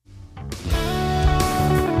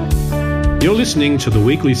You're listening to the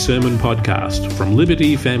weekly sermon podcast from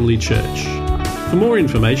Liberty Family Church. For more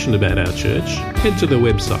information about our church, head to the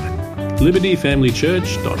website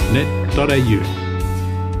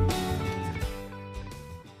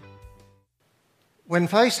libertyfamilychurch.net.au. When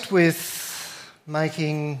faced with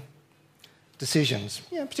making decisions,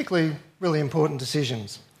 particularly really important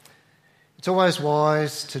decisions, it's always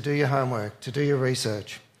wise to do your homework, to do your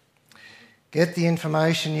research. Get the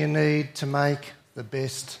information you need to make the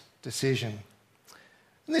best decision.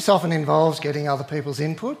 And this often involves getting other people's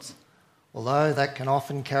inputs, although that can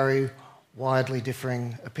often carry widely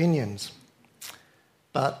differing opinions.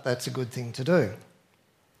 But that's a good thing to do.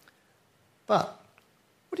 But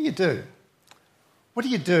what do you do? What do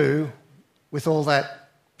you do with all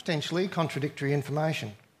that potentially contradictory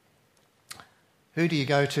information? Who do you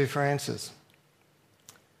go to for answers?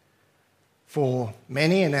 For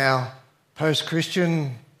many in our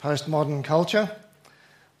post-Christian, postmodern culture,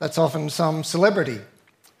 that's often some celebrity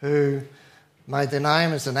who made their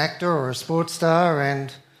name as an actor or a sports star,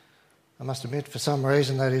 and I must admit, for some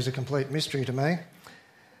reason, that is a complete mystery to me.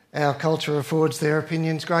 Our culture affords their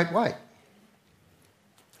opinions great weight.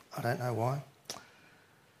 I don't know why.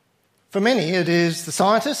 For many, it is the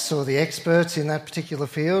scientists or the experts in that particular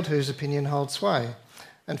field whose opinion holds sway.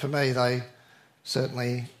 And for me, they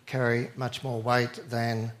certainly carry much more weight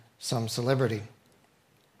than some celebrity.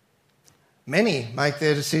 Many make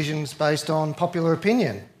their decisions based on popular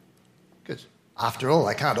opinion, because after all,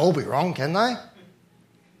 they can't all be wrong, can they?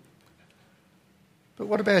 But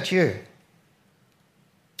what about you?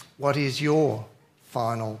 What is your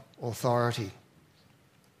final authority?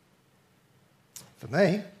 For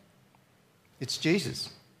me, it's Jesus.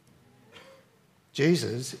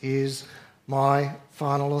 Jesus is my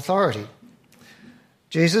final authority.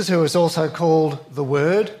 Jesus, who is also called the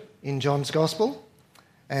Word in John's Gospel,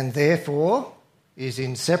 and therefore is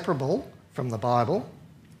inseparable from the Bible,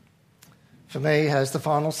 for me has the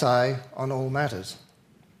final say on all matters.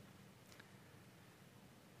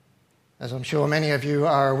 As I'm sure many of you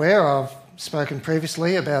are aware, I've spoken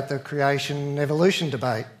previously about the creation and evolution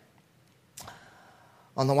debate.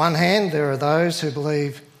 On the one hand, there are those who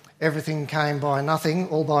believe everything came by nothing,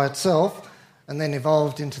 all by itself, and then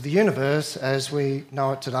evolved into the universe as we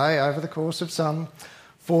know it today over the course of some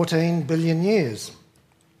 14 billion years.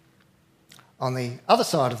 On the other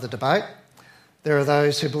side of the debate, there are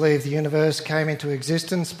those who believe the universe came into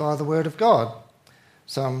existence by the word of God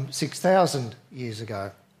some 6,000 years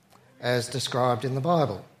ago, as described in the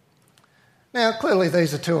Bible. Now, clearly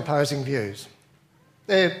these are two opposing views.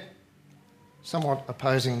 They're somewhat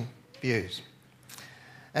opposing views.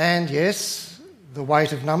 And yes, the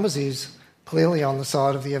weight of numbers is clearly on the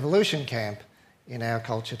side of the evolution camp in our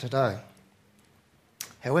culture today.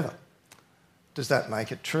 However, does that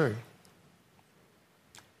make it true?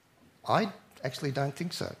 I actually don't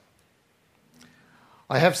think so.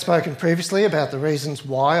 I have spoken previously about the reasons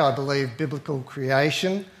why I believe biblical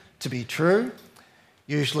creation to be true,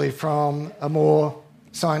 usually from a more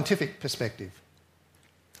scientific perspective.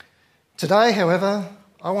 Today, however,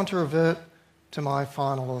 I want to revert to my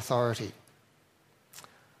final authority,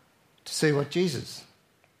 to see what Jesus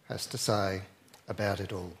has to say about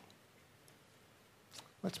it all.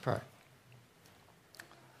 Let's pray.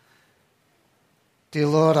 Dear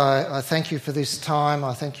Lord, I thank you for this time.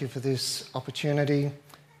 I thank you for this opportunity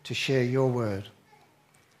to share your word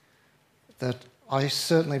that I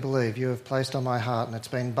certainly believe you have placed on my heart, and it's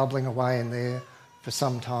been bubbling away in there for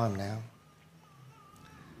some time now.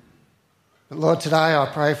 But Lord, today I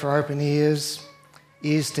pray for open ears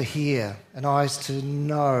to hear, and eyes to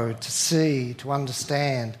know, to see, to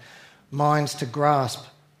understand, minds to grasp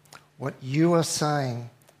what you are saying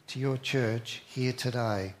to your church here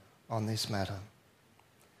today on this matter.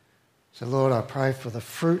 So Lord, I pray for the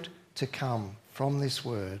fruit to come from this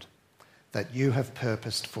word that you have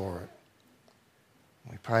purposed for it.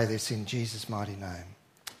 We pray this in Jesus' mighty name.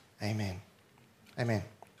 Amen. Amen.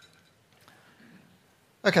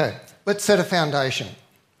 Okay, let's set a foundation.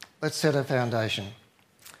 In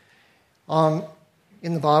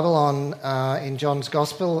the Bible, in John's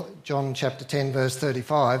Gospel, John chapter 10, verse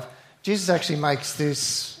 35, Jesus actually makes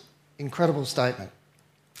this incredible statement.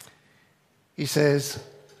 He says,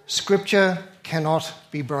 Scripture cannot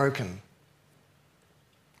be broken.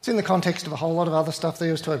 It's in the context of a whole lot of other stuff that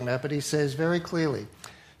he was talking about, but he says very clearly,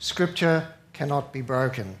 Scripture cannot be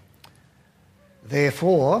broken.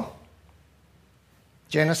 Therefore,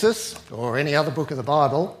 Genesis, or any other book of the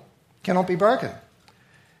Bible, cannot be broken.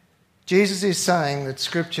 Jesus is saying that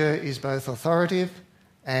Scripture is both authoritative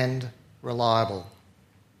and reliable.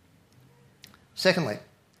 Secondly,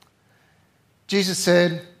 Jesus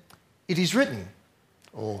said, "It is written,"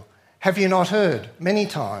 or Have you not heard? Many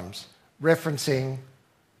times referencing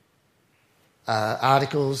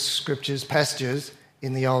articles, scriptures, passages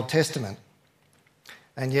in the Old Testament.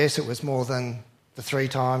 And yes, it was more than the 3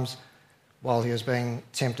 times while he was being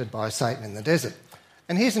tempted by Satan in the desert.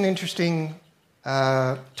 And here's an interesting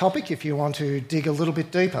topic if you want to dig a little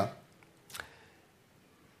bit deeper.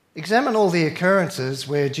 Examine all the occurrences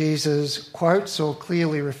where Jesus quotes or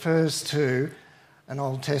clearly refers to an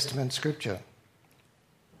Old Testament scripture.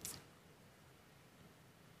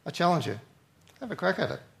 I challenge you, have a crack at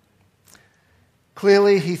it.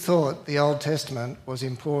 Clearly he thought the Old Testament was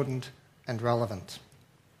important and relevant.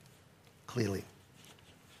 Clearly.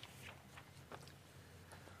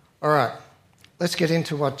 All right, let's get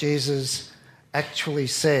into what Jesus actually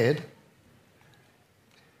said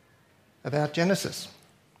about Genesis.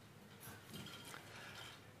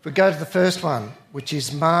 If we go to the first one, which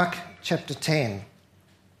is Mark chapter 10,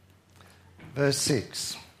 verse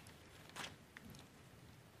 6.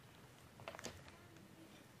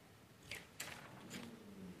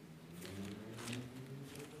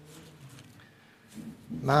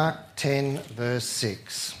 Mark 10, verse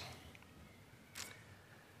 6.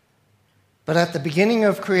 But at the beginning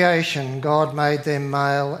of creation, God made them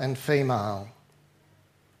male and female.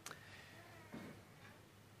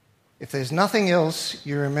 If there's nothing else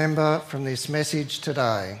you remember from this message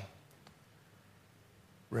today,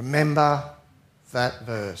 remember that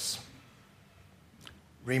verse.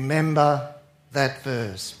 Remember that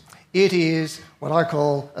verse. It is what I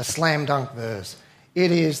call a slam dunk verse.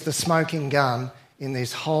 It is the smoking gun in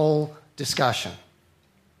this whole discussion.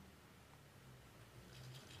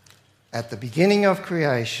 At the beginning of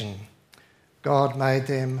creation, God made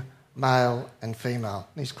them male and female.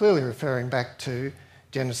 And he's clearly referring back to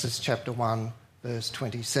Genesis chapter 1, verse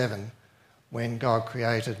 27, when God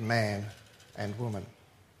created man and woman.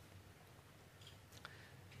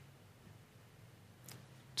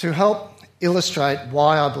 To help illustrate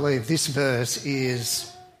why I believe this verse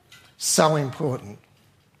is so important,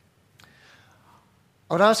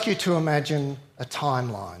 I would ask you to imagine a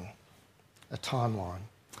timeline. A timeline.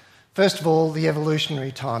 First of all, the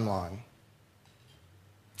evolutionary timeline.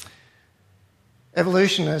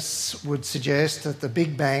 Evolutionists would suggest that the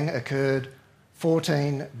Big Bang occurred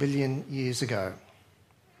 14 billion years ago.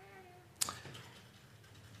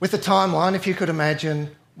 With the timeline, if you could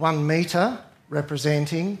imagine 1 metre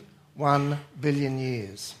representing 1 billion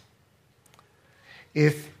years.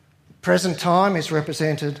 If present time is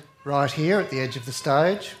represented right here at the edge of the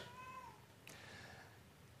stage,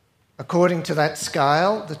 according to that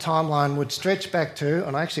scale, the timeline would stretch back to,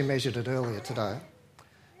 and I actually measured it earlier today,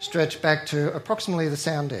 stretch back to approximately the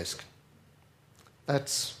sound desk.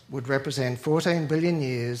 That would represent 14 billion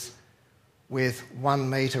years with 1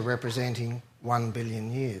 metre representing 1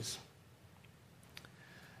 billion years.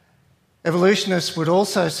 Evolutionists would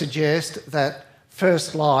also suggest that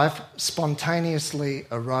first life spontaneously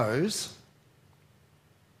arose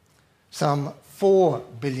some 4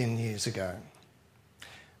 billion years ago.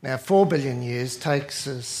 Now, 4 billion years takes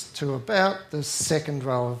us to about the second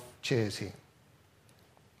row of chairs here.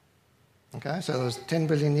 Okay, so there was 10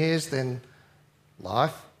 billion years, then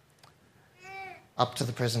life, up to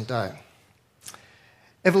the present day.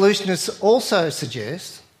 Evolutionists also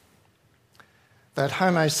suggest that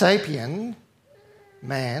Homo sapien,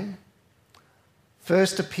 man,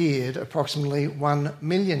 first appeared approximately 1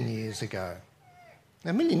 million years ago. Now,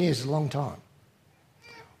 a million years is a long time.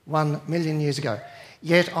 1 million years ago.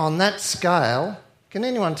 Yet on that scale, can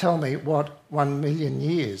anyone tell me what 1 million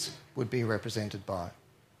years would be represented by?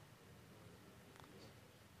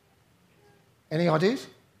 Any ideas?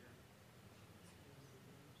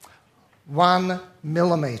 1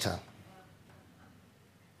 millimetre.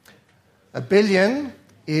 A billion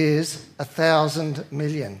is 1,000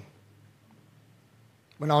 million.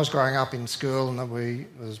 When I was growing up in school, and it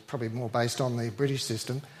was probably more based on the British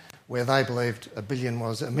system, where they believed a billion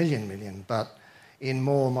was a million, but in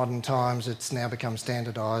more modern times it's now become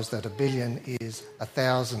standardised that a billion is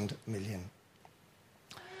 1,000 million.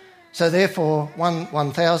 So therefore,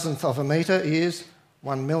 1/1000th of a metre is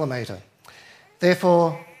 1 millimetre.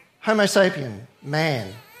 Therefore, Homo sapien,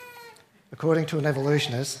 man, according to an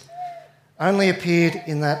evolutionist, only appeared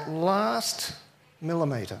in that last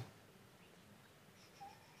millimetre.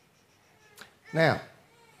 Now,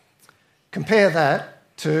 compare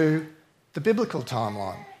that to the biblical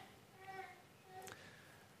timeline.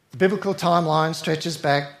 The biblical timeline stretches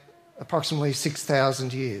back approximately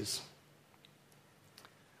 6,000 years.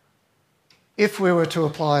 If we were to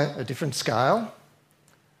apply a different scale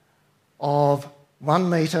of 1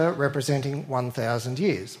 metre representing 1,000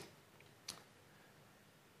 years,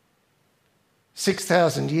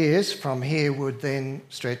 6,000 years from here would then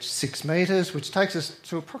stretch 6 metres, which takes us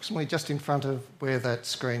to approximately just in front of where that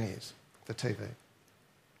screen is, the TV.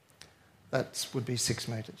 That would be 6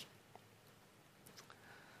 metres.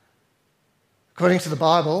 According to the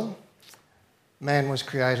Bible, man was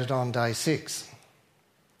created on day 6.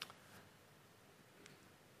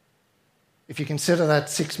 If you consider that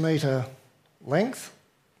 6 metre length,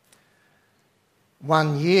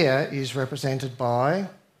 1 year is represented by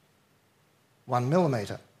 1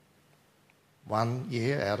 millimetre. 1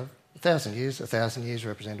 year out of 1,000 years, 1,000 years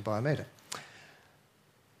represented by a metre.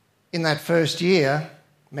 In that first year,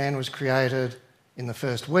 man was created in the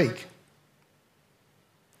first week.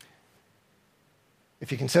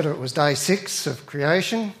 If you consider it was day 6 of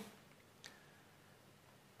creation,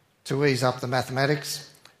 to ease up the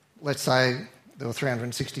mathematics, let's say there were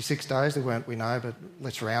 366 days. There weren't, we know, but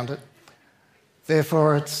let's round it.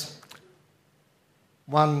 Therefore, it's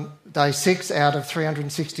day 6 out of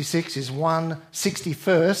 366 is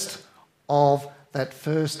 1/61st of that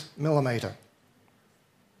first millimetre.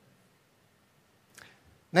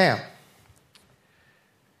 Now,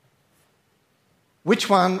 which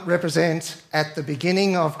one represents at the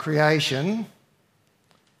beginning of creation,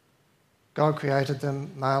 God created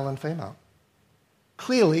them male and female?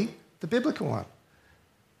 Clearly, the biblical one.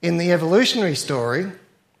 In the evolutionary story,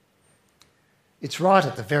 it's right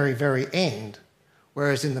at the very, very end,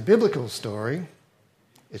 whereas in the biblical story,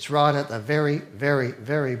 it's right at the very, very,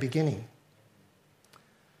 very beginning.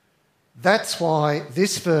 That's why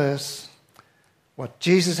this verse, what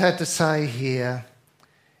Jesus had to say here,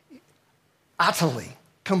 utterly,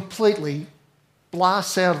 completely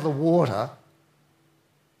blasts out of the water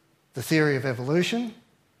the theory of evolution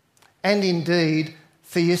and indeed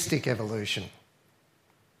theistic evolution.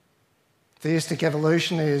 Theistic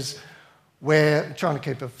evolution is where, I'm trying to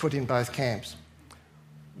keep a foot in both camps,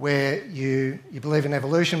 where you believe in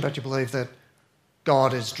evolution but you believe that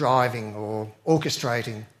God is driving or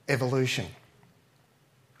orchestrating evolution.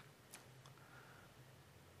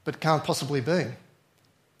 But it can't possibly be.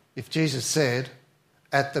 If Jesus said,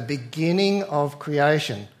 at the beginning of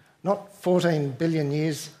creation, not 14 billion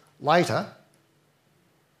years later,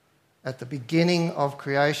 at the beginning of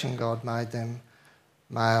creation, God made them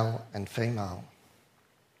male and female.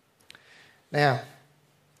 Now,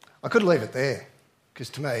 I could leave it there, because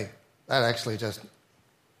to me, that actually just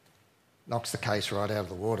knocks the case right out of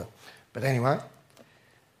the water. But anyway,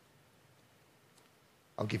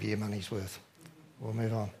 I'll give you your money's worth. We'll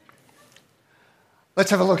move on.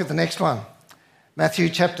 Let's have a look at the next one. Matthew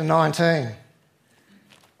chapter 19.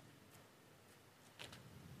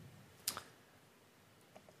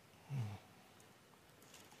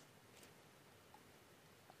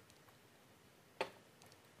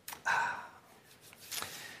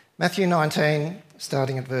 Matthew 19,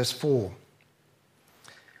 starting at verse 4.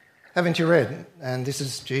 Haven't you read? And this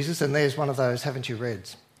is Jesus, and there's one of those haven't you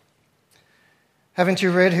reads. Haven't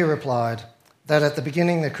you read, he replied, that at the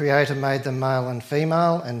beginning the Creator made them male and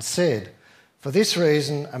female and said, for this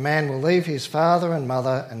reason a man will leave his father and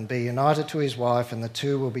mother and be united to his wife, and the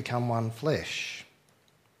two will become one flesh.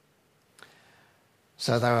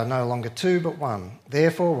 So they are no longer two but one.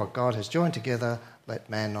 Therefore what God has joined together, let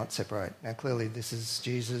man not separate. Now clearly this is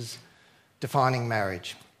Jesus defining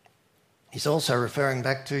marriage. He's also referring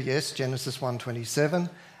back to, yes, Genesis 1:27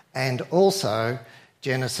 and also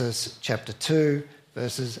Genesis chapter 2,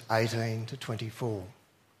 verses 18 to 24.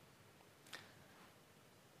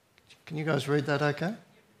 Can you guys read that okay?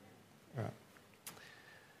 All right.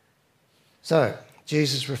 So,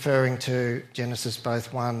 Jesus referring to Genesis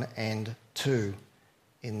both 1 and 2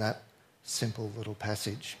 in that simple little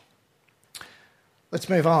passage. Let's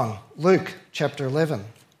move on. Luke chapter 11,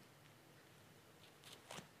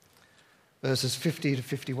 verses 50 to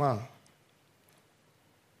 51.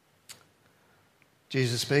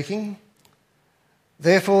 Jesus speaking,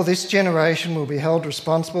 therefore this generation will be held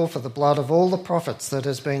responsible for the blood of all the prophets that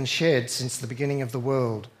has been shed since the beginning of the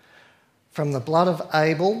world, from the blood of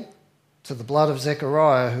Abel to the blood of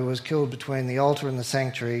Zechariah, who was killed between the altar and the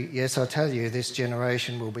sanctuary. Yes, I tell you, this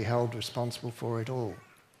generation will be held responsible for it all.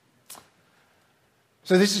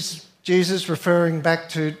 So this is Jesus referring back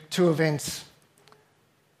to two events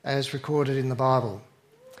as recorded in the Bible.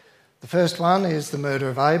 The first one is the murder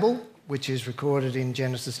of Abel, which is recorded in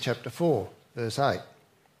Genesis chapter 4, verse 8.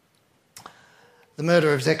 The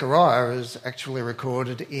murder of Zechariah is actually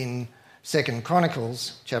recorded in 2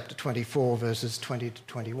 Chronicles chapter 24, verses 20 to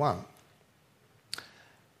 21.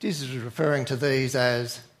 Jesus is referring to these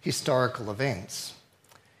as historical events.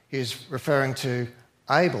 He is referring to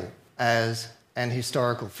Abel as an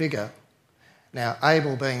historical figure Now,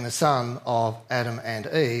 Abel being the son of Adam and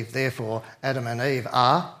Eve, therefore Adam and Eve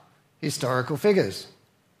are historical figures.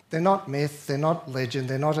 They're not myth, they're not legend,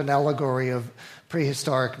 they're not an allegory of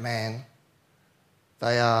prehistoric man.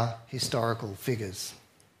 They are historical figures.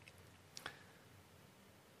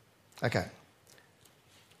 Okay.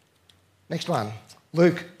 Next one.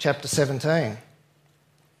 Luke chapter 17,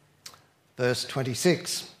 verse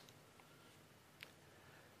 26.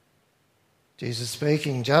 Jesus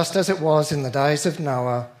speaking, "Just as it was in the days of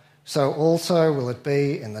Noah, so also will it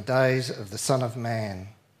be in the days of the Son of Man.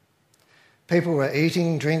 People were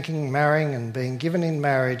eating, drinking, marrying, and being given in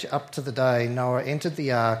marriage up to the day Noah entered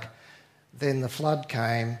the ark. Then the flood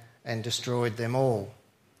came and destroyed them all."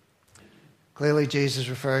 Clearly, Jesus is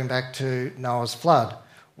referring back to Noah's flood,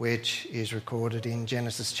 which is recorded in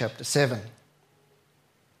Genesis chapter 7.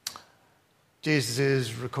 Jesus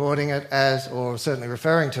is recording it as, or certainly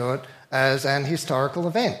referring to it, as an historical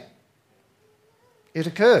event. It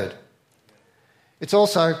occurred. It's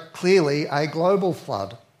also clearly a global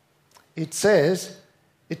flood. It says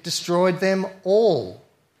it destroyed them all.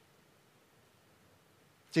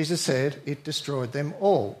 Jesus said it destroyed them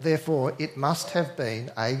all. Therefore, it must have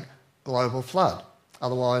been a global flood.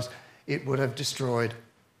 Otherwise, it would have destroyed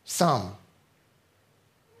some.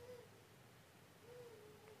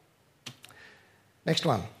 Next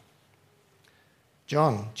one.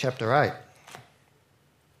 John chapter 8.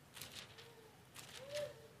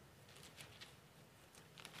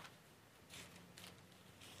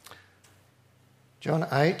 John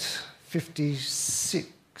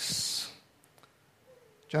 8:56.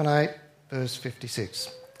 John 8, verse 56.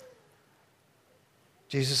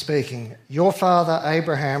 Jesus speaking, "Your father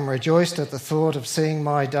Abraham rejoiced at the thought of seeing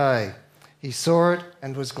my day. He saw it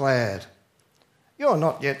and was glad." "You're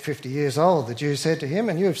not yet 50 years old," the Jews said to him,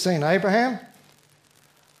 "and you have seen Abraham?"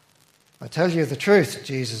 "I tell you the truth,"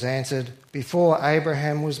 Jesus answered, "before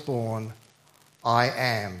Abraham was born, I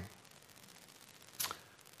am."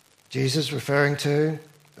 Jesus referring to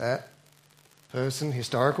that person,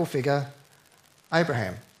 historical figure,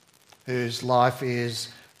 Abraham, whose life is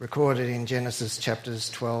recorded in Genesis chapters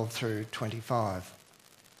 12 through 25.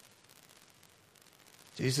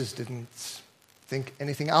 Jesus didn't think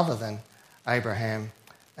anything other than Abraham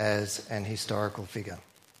as an historical figure.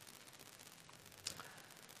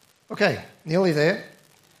 Okay, nearly there.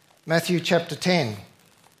 Matthew chapter 10.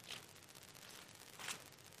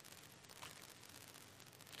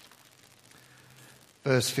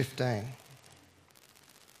 Verse 15.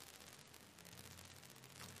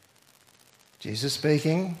 Jesus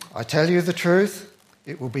speaking, "I tell you the truth,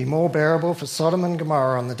 it will be more bearable for Sodom and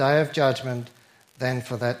Gomorrah on the day of judgment than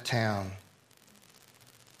for that town."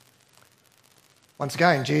 Once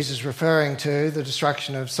again, Jesus referring to the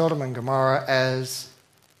destruction of Sodom and Gomorrah as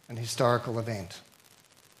an historical event.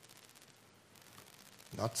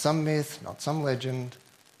 Not some myth, not some legend,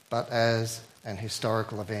 but as an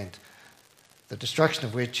historical event. The destruction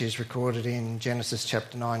of which is recorded in Genesis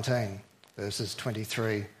chapter 19, verses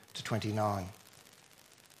 23 to 29.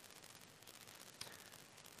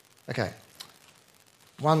 Okay,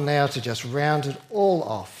 one now to just round it all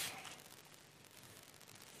off.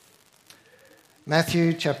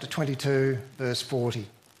 Matthew chapter 22, verse 40.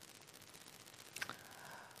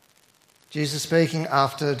 Jesus speaking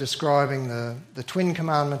after describing the twin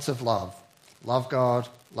commandments of love. Love God,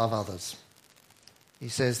 love others. He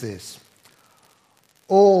says this,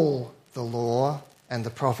 "All the law and the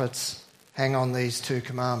prophets hang on these two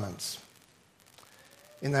commandments."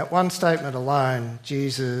 In that one statement alone,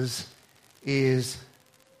 Jesus is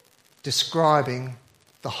describing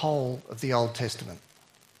the whole of the Old Testament.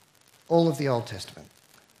 All of the Old Testament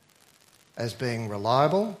as being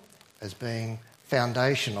reliable, as being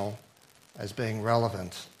foundational, as being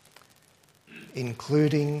relevant,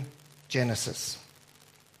 including Genesis.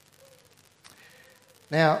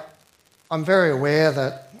 Now, I'm very aware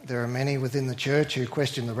that there are many within the church who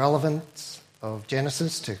question the relevance of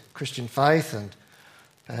Genesis to Christian faith and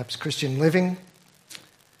perhaps Christian living.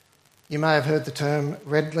 You may have heard the term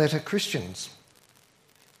red letter Christians,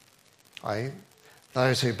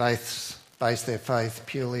 those who base their faith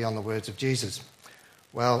purely on the words of Jesus.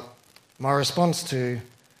 Well, my response to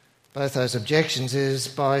both those objections is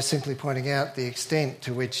by simply pointing out the extent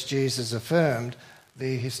to which Jesus affirmed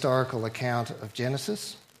the historical account of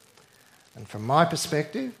Genesis. And from my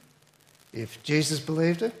perspective, if Jesus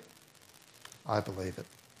believed it, I believe it.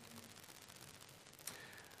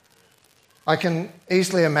 I can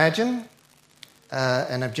easily imagine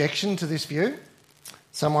an objection to this view.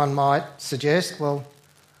 Someone might suggest, well,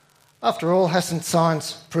 after all, hasn't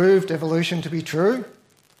science proved evolution to be true?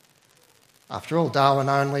 After all, Darwin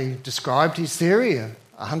only described his theory.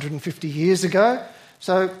 150 years ago,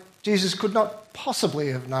 so Jesus could not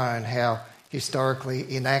possibly have known how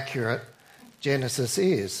historically inaccurate Genesis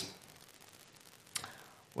is.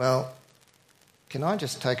 Well, can I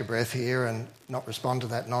just take a breath here and not respond to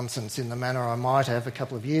that nonsense in the manner I might have a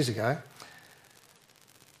couple of years ago?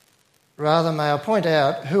 Rather, may I point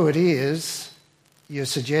out who it is you're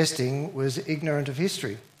suggesting was ignorant of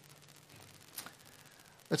history.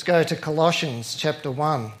 Let's go to Colossians chapter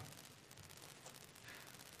 1.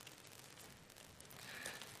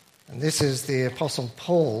 And this is the Apostle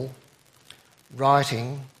Paul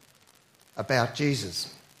writing about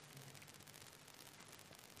Jesus.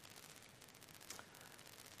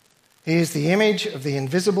 He is the image of the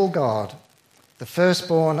invisible God, the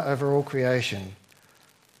firstborn over all creation.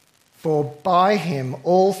 For by him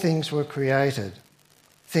all things were created,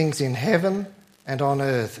 things in heaven and on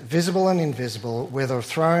earth, visible and invisible, whether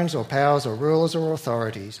thrones or powers or rulers or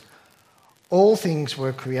authorities. All things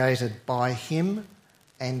were created by him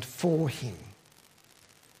and for him.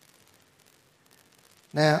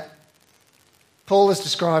 Now, Paul is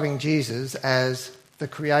describing Jesus as the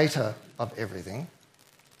creator of everything.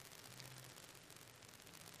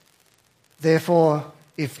 Therefore,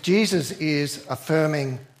 if Jesus is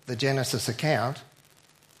affirming the Genesis account,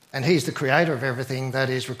 and he's the creator of everything that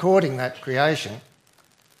is recording that creation,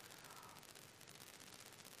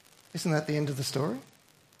 isn't that the end of the story?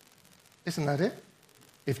 Isn't that it?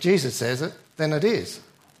 If Jesus says it, then it is.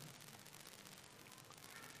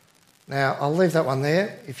 Now, I'll leave that one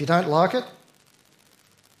there. If you don't like it,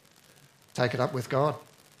 take it up with God.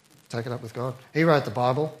 Take it up with God. He wrote the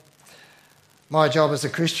Bible. My job as a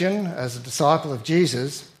Christian, as a disciple of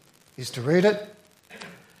Jesus, is to read it,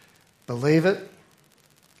 believe it,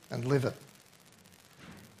 and live it.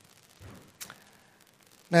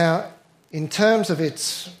 Now, in terms of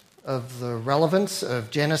the relevance of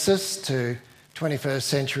Genesis to 21st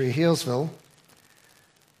century Healesville,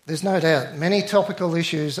 there's no doubt many topical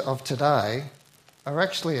issues of today are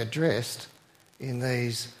actually addressed in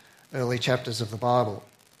these early chapters of the Bible.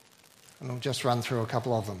 And I'll just run through a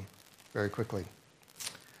couple of them very quickly.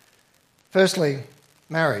 Firstly,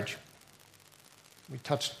 marriage. We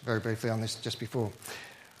touched very briefly on this just before.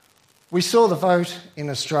 We saw the vote in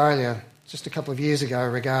Australia just a couple of years ago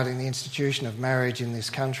regarding the institution of marriage in this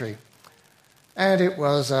country. And it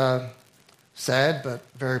was a sad but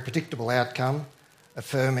very predictable outcome,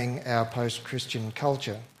 affirming our post-Christian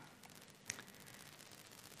culture.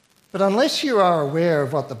 But unless you are aware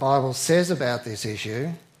of what the Bible says about this issue,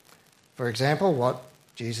 for example, what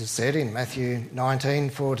Jesus said in Matthew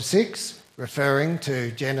 19:4-6, referring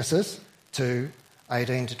to Genesis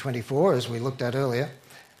 2:18-24, as we looked at earlier,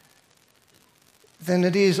 then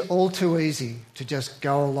it is all too easy to just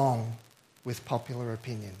go along with popular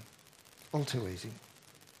opinion. All too easy.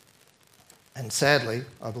 And sadly,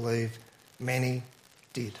 I believe many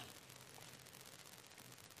did.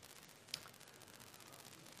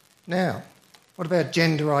 Now, what about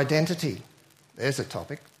gender identity? There's a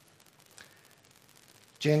topic.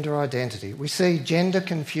 Gender identity. We see gender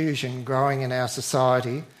confusion growing in our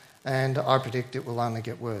society, and I predict it will only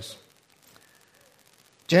get worse.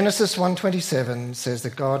 Genesis 1:27 says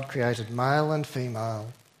that God created male and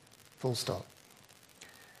female, full stop.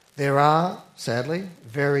 There are, sadly,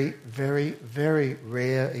 very, very, very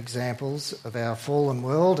rare examples of our fallen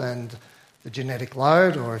world and the genetic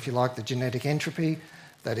load, or if you like, the genetic entropy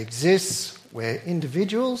that exists where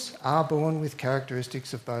individuals are born with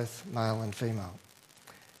characteristics of both male and female.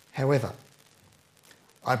 However,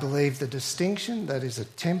 I believe the distinction that is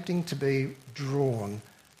attempting to be drawn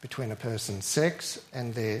between a person's sex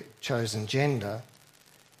and their chosen gender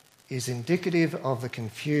is indicative of the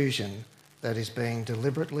confusion that is being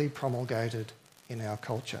deliberately promulgated in our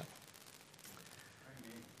culture.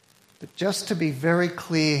 But just to be very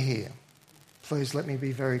clear here, please let me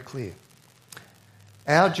be very clear.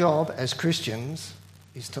 Our job as Christians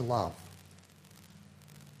is to love.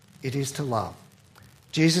 It is to love.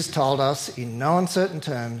 Jesus told us in no uncertain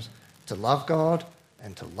terms to love God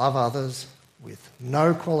and to love others with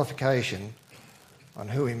no qualification on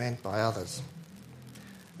who he meant by others.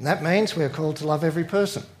 And that means we're called to love every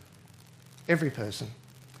person,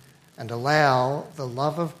 and allow the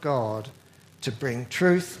love of God to bring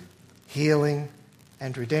truth, healing,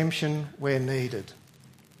 and redemption where needed.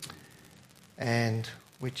 And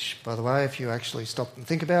which, by the way, if you actually stop and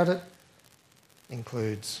think about it,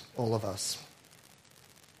 includes all of us.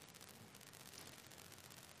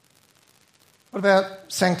 What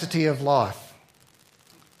about sanctity of life?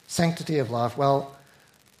 Sanctity of life. Well,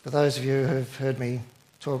 for those of you who have heard me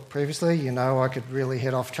talk previously, you know I could really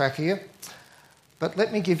head off track here. But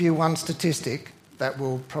let me give you one statistic that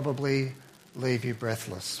will probably leave you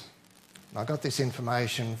breathless. I got this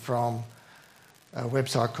information from a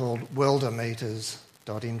website called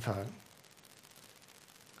weldermeters.info.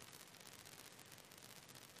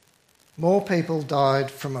 More people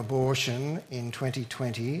died from abortion in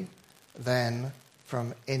 2020 than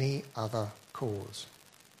from any other cause.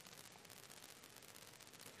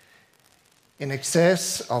 In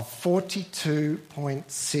excess of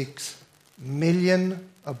 42.6 million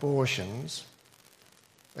abortions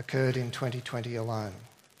occurred in 2020 alone.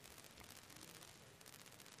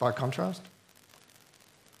 By contrast,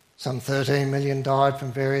 some 13 million died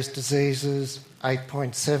from various diseases,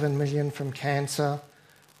 8.7 million from cancer,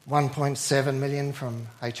 1.7 million from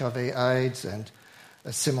HIV/AIDS, and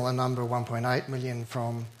a similar number, 1.8 million,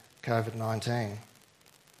 from COVID-19.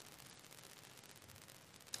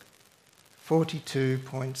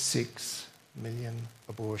 42.6 million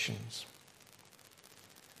abortions.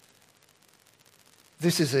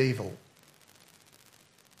 This is evil.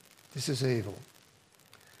 This is evil.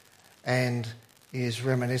 And is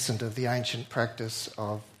reminiscent of the ancient practice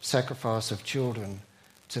of sacrifice of children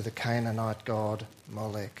to the Canaanite god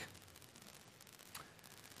Molech.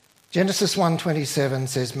 Genesis 1:27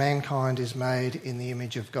 says, mankind is made in the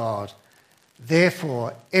image of God.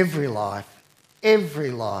 Therefore, every life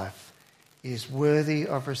is worthy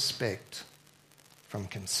of respect from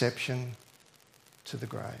conception to the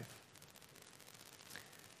grave.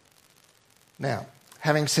 Now,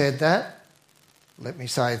 having said that, let me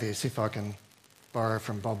say this, if I can borrow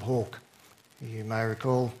from Bob Hawke. You may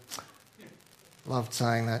recall, loved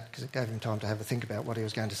saying that because it gave him time to have a think about what he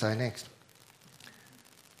was going to say next.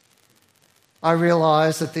 I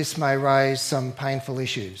realise that this may raise some painful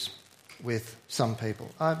issues with some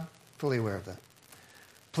people. I'm fully aware of that.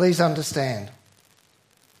 Please understand,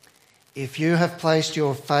 if you have placed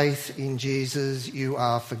your faith in Jesus, you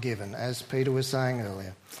are forgiven. As Peter was saying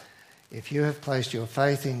earlier, if you have placed your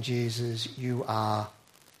faith in Jesus, you are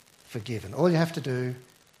forgiven. All you have to do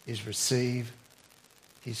is receive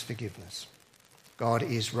his forgiveness. God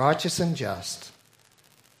is righteous and just,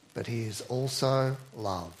 but he is also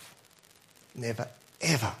love. Never,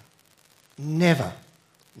 ever, never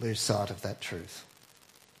lose sight of that truth.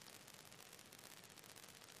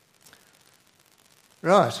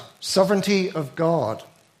 Right, sovereignty of God.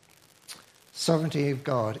 Sovereignty of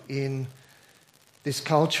God in this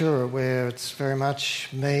culture where it's very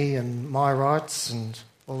much me and my rights and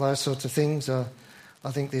all those sorts of things. I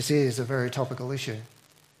think this is a very topical issue.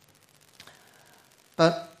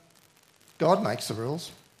 But God makes the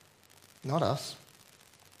rules, not us.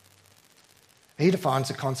 He defines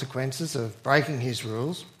the consequences of breaking his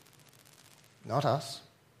rules, not us.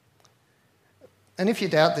 And if you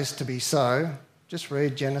doubt this to be so, just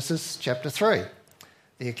read Genesis chapter 3,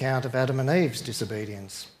 the account of Adam and Eve's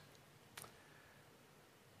disobedience.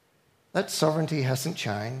 That sovereignty hasn't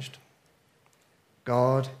changed.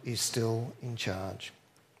 God is still in charge.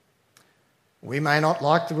 We may not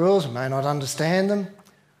like the rules, we may not understand them,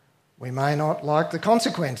 we may not like the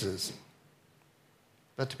consequences.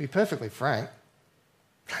 But to be perfectly frank,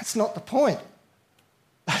 that's not the point.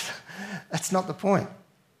 That's not the point.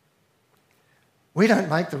 We don't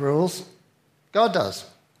make the rules. God does.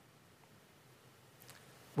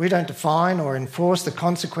 We don't define or enforce the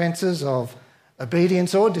consequences of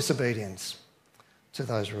obedience or disobedience to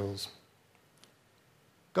those rules.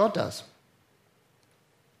 God does.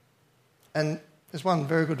 And there's one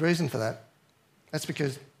very good reason for that. That's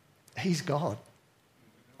because he's God.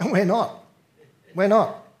 And we're not. We're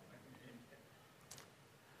not.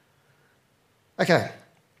 Okay.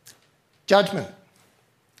 Judgment.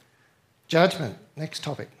 Judgment. Next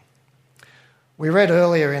topic. We read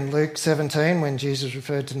earlier in Luke 17 when Jesus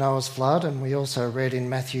referred to Noah's flood, and we also read in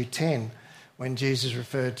Matthew 10 when Jesus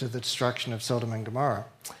referred to the destruction of Sodom and Gomorrah.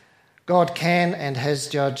 God can and has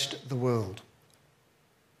judged the world.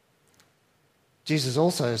 Jesus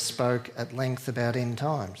also spoke at length about end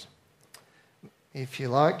times. If you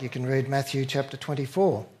like, you can read Matthew chapter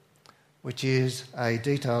 24, which is a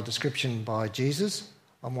detailed description by Jesus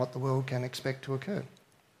on what the world can expect to occur.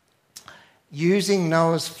 Using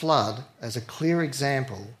Noah's flood as a clear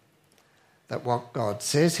example that what God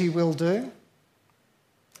says he will do,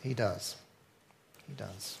 he does. He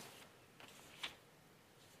does.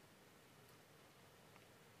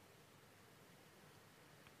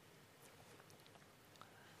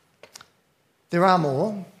 There are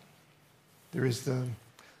more. There is the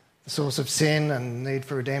source of sin and need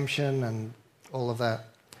for redemption and all of that.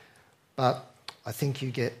 But I think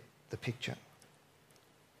you get the picture.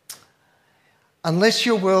 Unless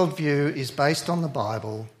your worldview is based on the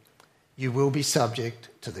Bible, you will be subject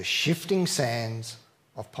to the shifting sands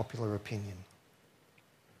of popular opinion.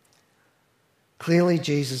 Clearly,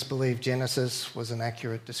 Jesus believed Genesis was an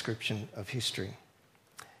accurate description of history.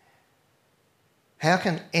 How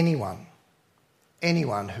can anyone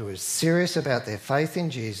who is serious about their faith in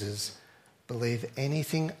Jesus believe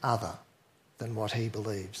anything other than what he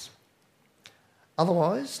believes?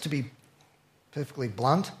 Otherwise, to be perfectly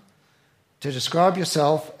blunt, to describe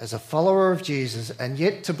yourself as a follower of Jesus and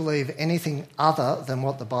yet to believe anything other than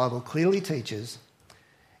what the Bible clearly teaches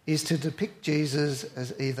is to depict Jesus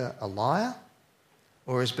as either a liar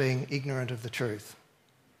or as being ignorant of the truth.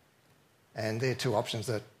 And they're two options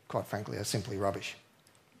that, quite frankly, are simply rubbish.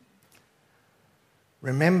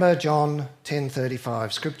 Remember John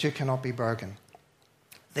 10:35, Scripture cannot be broken.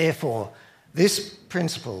 Therefore, this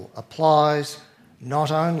principle applies not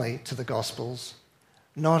only to the Gospels,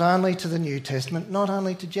 not only to the New Testament, not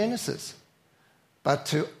only to Genesis, but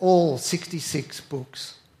to all 66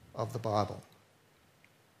 books of the Bible.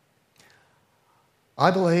 I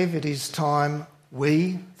believe it is time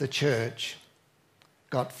we, the church,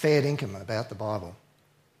 got fair dinkum about the Bible,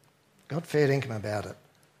 got fair dinkum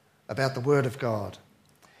about the Word of God,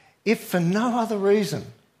 if for no other reason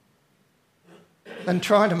than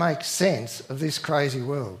trying to make sense of this crazy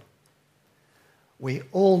world. We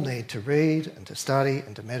all need to read and to study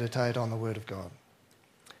and to meditate on the Word of God.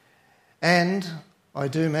 And I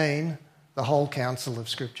do mean the whole counsel of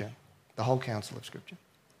Scripture, the whole counsel of Scripture.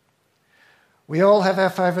 We all have our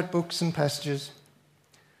favourite books and passages.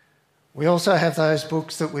 We also have those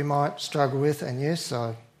books that we might struggle with, and yes,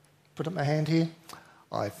 I put up my hand here.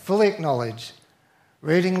 I fully acknowledge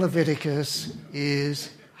reading Leviticus is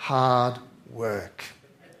hard work.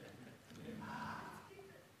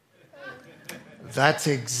 That's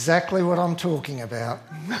exactly what I'm talking about.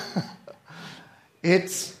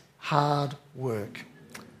 It's hard work.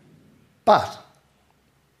 But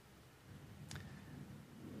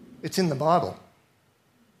it's in the Bible.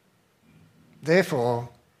 Therefore,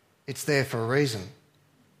 it's there for a reason.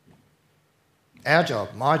 Our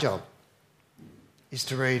job, my job, is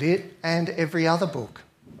to read it and every other book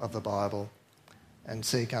of the Bible and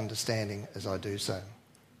seek understanding as I do so.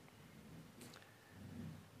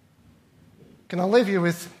 Can I leave you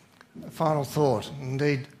with a final thought,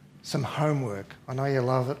 indeed some homework? I know you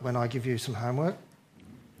love it when I give you some homework.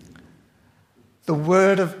 The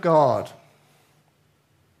Word of God.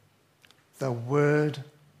 The Word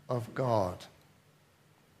of God.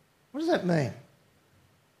 What does that mean?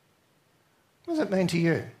 What does that mean to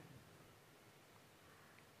you?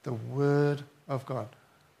 The Word of God.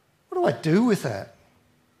 What do I do with that?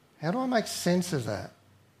 How do I make sense of that?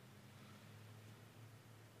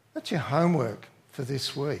 That's your homework for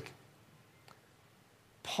this week.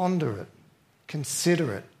 Ponder it,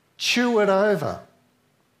 consider it, chew it over.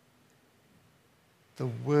 The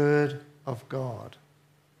Word of God.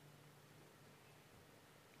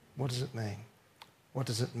 What does it mean? What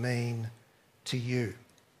does it mean to you?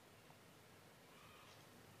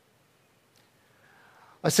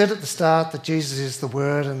 I said at the start that Jesus is the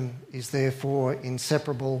Word and is therefore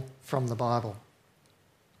inseparable from the Bible.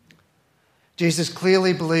 Jesus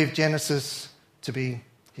clearly believed Genesis to be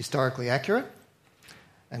historically accurate.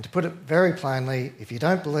 And to put it very plainly, if you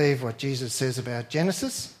don't believe what Jesus says about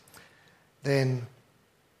Genesis, then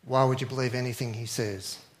why would you believe anything he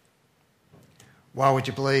says? Why would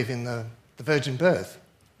you believe in the virgin birth,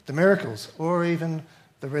 the miracles, or even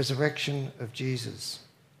the resurrection of Jesus?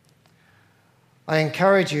 I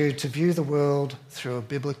encourage you to view the world through a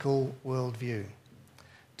biblical worldview,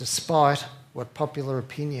 despite what popular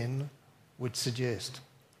opinion would suggest.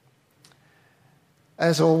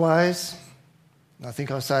 As always, and I think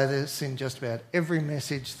I say this in just about every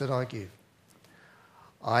message that I give,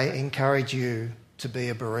 I encourage you to be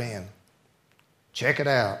a Berean. Check it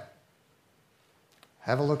out.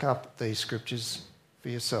 Have a look up these scriptures for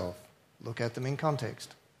yourself. Look at them in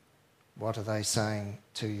context. What are they saying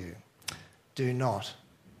to you? Do not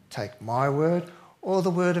take my word or the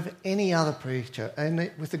word of any other preacher. And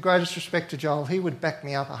with the greatest respect to Joel, he would back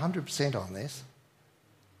me up 100% on this.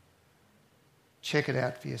 Check it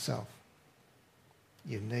out for yourself.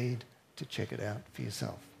 You need to check it out for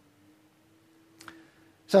yourself.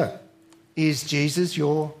 So, is Jesus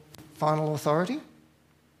your final authority?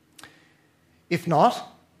 If not,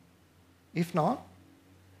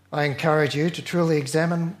 I encourage you to truly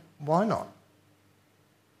examine why not.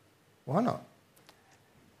 Why not?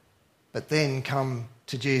 But then come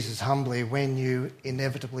to Jesus humbly when you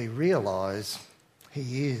inevitably realise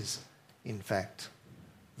he is, in fact,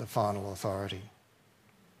 the final authority.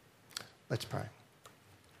 Let's pray.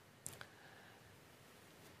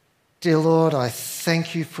 Dear Lord, I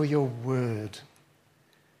thank you for your word.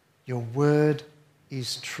 Your word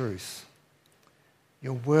is truth.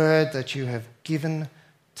 your word that you have given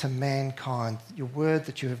to mankind, your word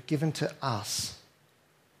that you have given to us,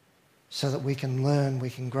 so that we can learn, we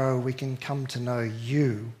can grow, we can come to know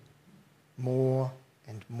you more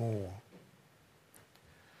and more.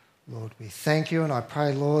 Lord, we thank you, and I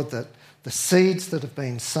pray, Lord, that the seeds that have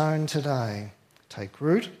been sown today take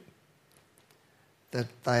root, that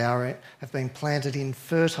they have been planted in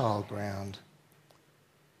fertile ground,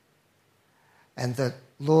 and that,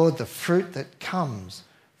 Lord, the fruit that comes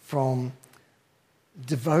from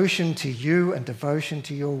devotion to you and devotion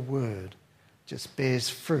to your word just bears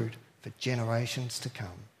fruit for generations to come.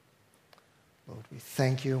 Lord, we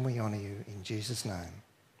thank you and we honour you in Jesus' name.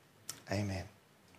 Amen.